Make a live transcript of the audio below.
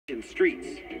streets.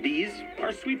 These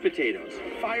are sweet potatoes,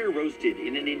 fire roasted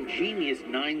in an ingenious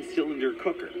 9-cylinder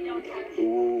cooker.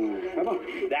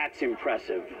 Ooh, that's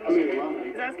impressive.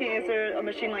 He's asking, is there a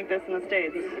machine like this in the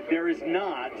States? There is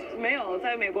not. 没有，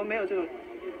在美国没有这个。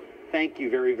 Thank you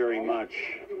very, very much.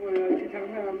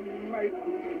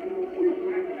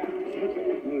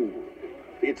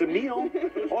 It's a meal.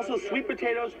 Also, sweet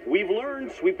potatoes. We've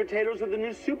learned sweet potatoes are the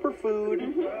new superfood.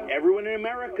 Everyone in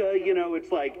America, you know,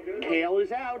 it's like kale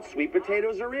is out, sweet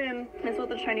potatoes are in. That's what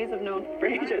the Chinese have known for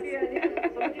ages.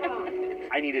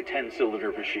 I need a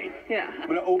 10-cylinder machine. Yeah. I'm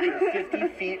going to open 50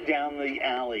 feet down the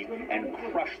alley and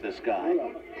crush this guy.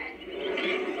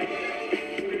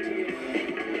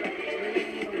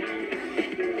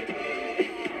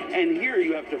 And here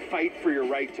you have to fight for your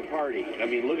right to party. I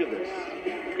mean, look at this.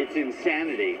 It's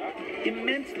insanity.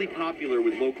 Immensely popular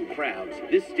with local crowds,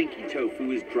 this stinky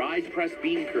tofu is dried pressed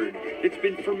bean curd that's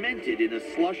been fermented in a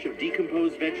slush of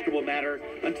decomposed vegetable matter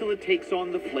until it takes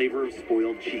on the flavor of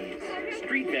spoiled cheese.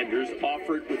 Street vendors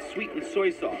offer it with sweetened soy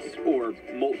sauce, or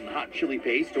molten hot chili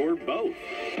paste, or both.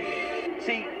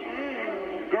 See,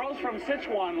 girls from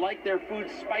Sichuan like their food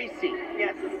spicy.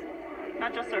 Yes.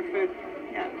 Not just our food.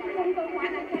 Yeah.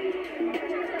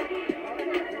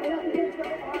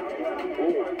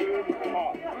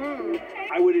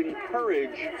 I would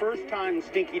encourage first-time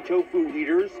stinky tofu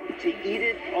eaters to eat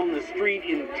it on the street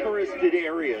in touristed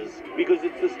areas because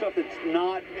it's the stuff that's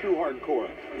not too hardcore.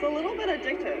 It's a little bit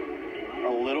addictive. A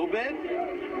little bit?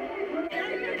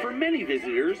 For many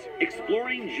visitors,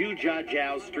 exploring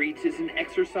Zhujiajiao streets is an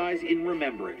exercise in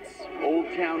remembrance. Old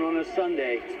Town on a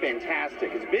Sunday, it's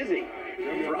fantastic. It's busy.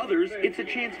 For others, it's a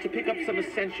chance to pick up some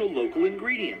essential local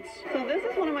ingredients. So this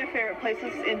is one of my favorite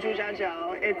places in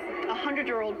Zhujiajiao. It's a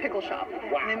 100-year-old pickle shop.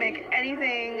 Wow. And they make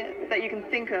anything that you can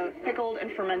think of, pickled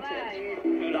and fermented.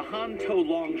 The Han To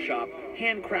Long shop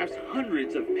handcrafts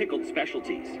hundreds of pickled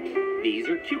specialties. These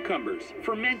are cucumbers,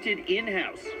 fermented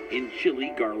in-house in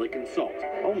chili, garlic, and salt.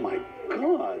 Oh my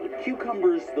God.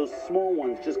 Cucumbers, those small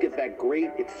ones, just get that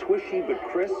great, it's squishy but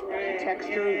crisp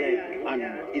texture that I'm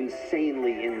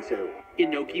insanely into.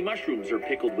 Enoki mushrooms are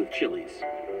pickled with chilies.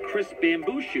 Crisp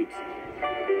bamboo shoots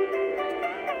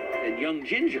and young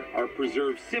ginger are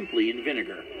preserved simply in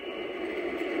vinegar.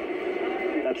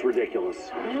 That's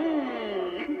ridiculous.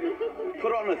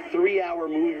 Put on a 3-hour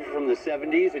movie from the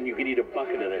 70s and you can eat a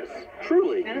bucket of this.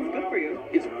 Truly. And it's good for you.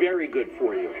 It's very good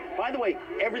for you. By the way,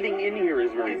 everything in here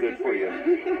is very good for you.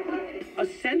 A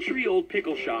century-old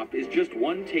pickle shop is just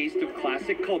one taste of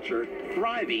classic culture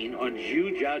thriving on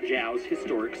Zhujiajiao's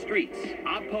historic streets.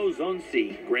 Apo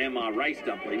Zonsi, grandma rice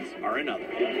dumplings, are another.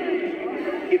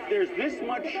 If there's this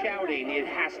much shouting, it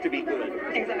has to be good.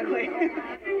 Exactly.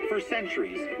 For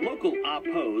centuries, local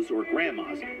apos, or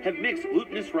grandmas, have mixed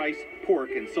glutinous rice,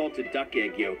 pork, and salted duck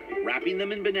egg yolk, wrapping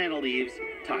them in banana leaves,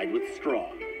 tied with straw.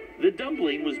 The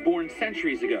dumpling was born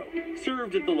centuries ago,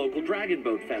 served at the local Dragon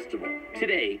Boat Festival.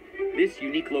 Today, this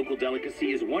unique local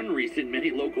delicacy is one reason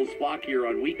many locals flock here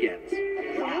on weekends.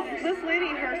 This lady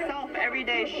herself, every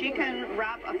day, she can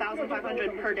wrap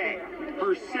 1,500 per day.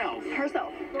 Herself.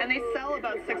 Herself. And they sell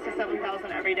about 6,000 to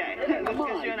 7,000 every day. This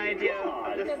gives you an idea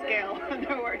of the scale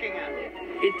they're working at.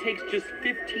 It takes just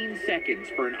 15 seconds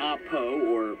for an apo,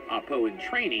 or apo in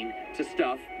training, to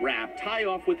stuff, wrap, tie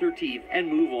off with her teeth, and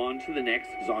move on to the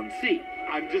next zonsi.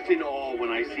 I'm just in awe when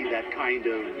I see that kind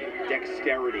of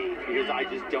dexterity because I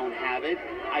just don't have it.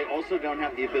 I also don't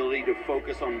have the ability to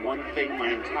focus on one thing my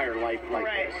entire life like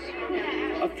this.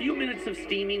 A few minutes of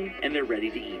steaming, and they're ready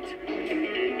to eat.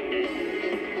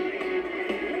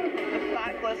 The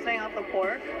fat glistening off the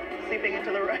pork, seeping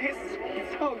into the rice.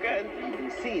 So good. You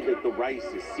can see that the rice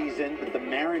is seasoned, that the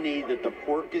marinade that the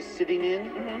pork is sitting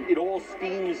in, it all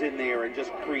steams in there and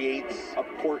just creates a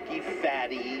porky,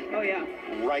 fatty,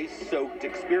 rice-soaked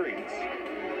experience.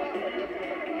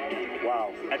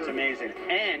 Wow, that's amazing.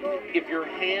 And if your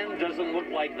hand doesn't look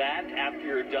like that after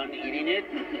you're done eating it,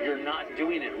 you're not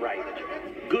doing it right.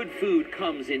 Good food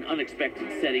comes in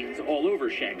unexpected settings all over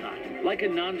Shanghai, like a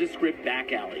nondescript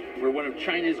back alley, where one of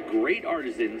China's great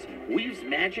artisans weaves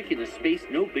magic in a space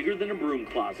no bigger than a broom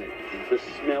closet. The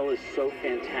smell is so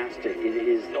fantastic. It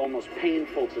is almost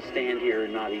painful to stand here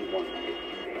and not eat one.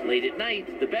 Late at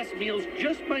night, the best meals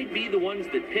just might be the ones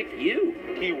that pick you.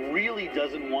 He really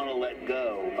doesn't want to let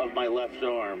go of my left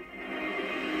arm.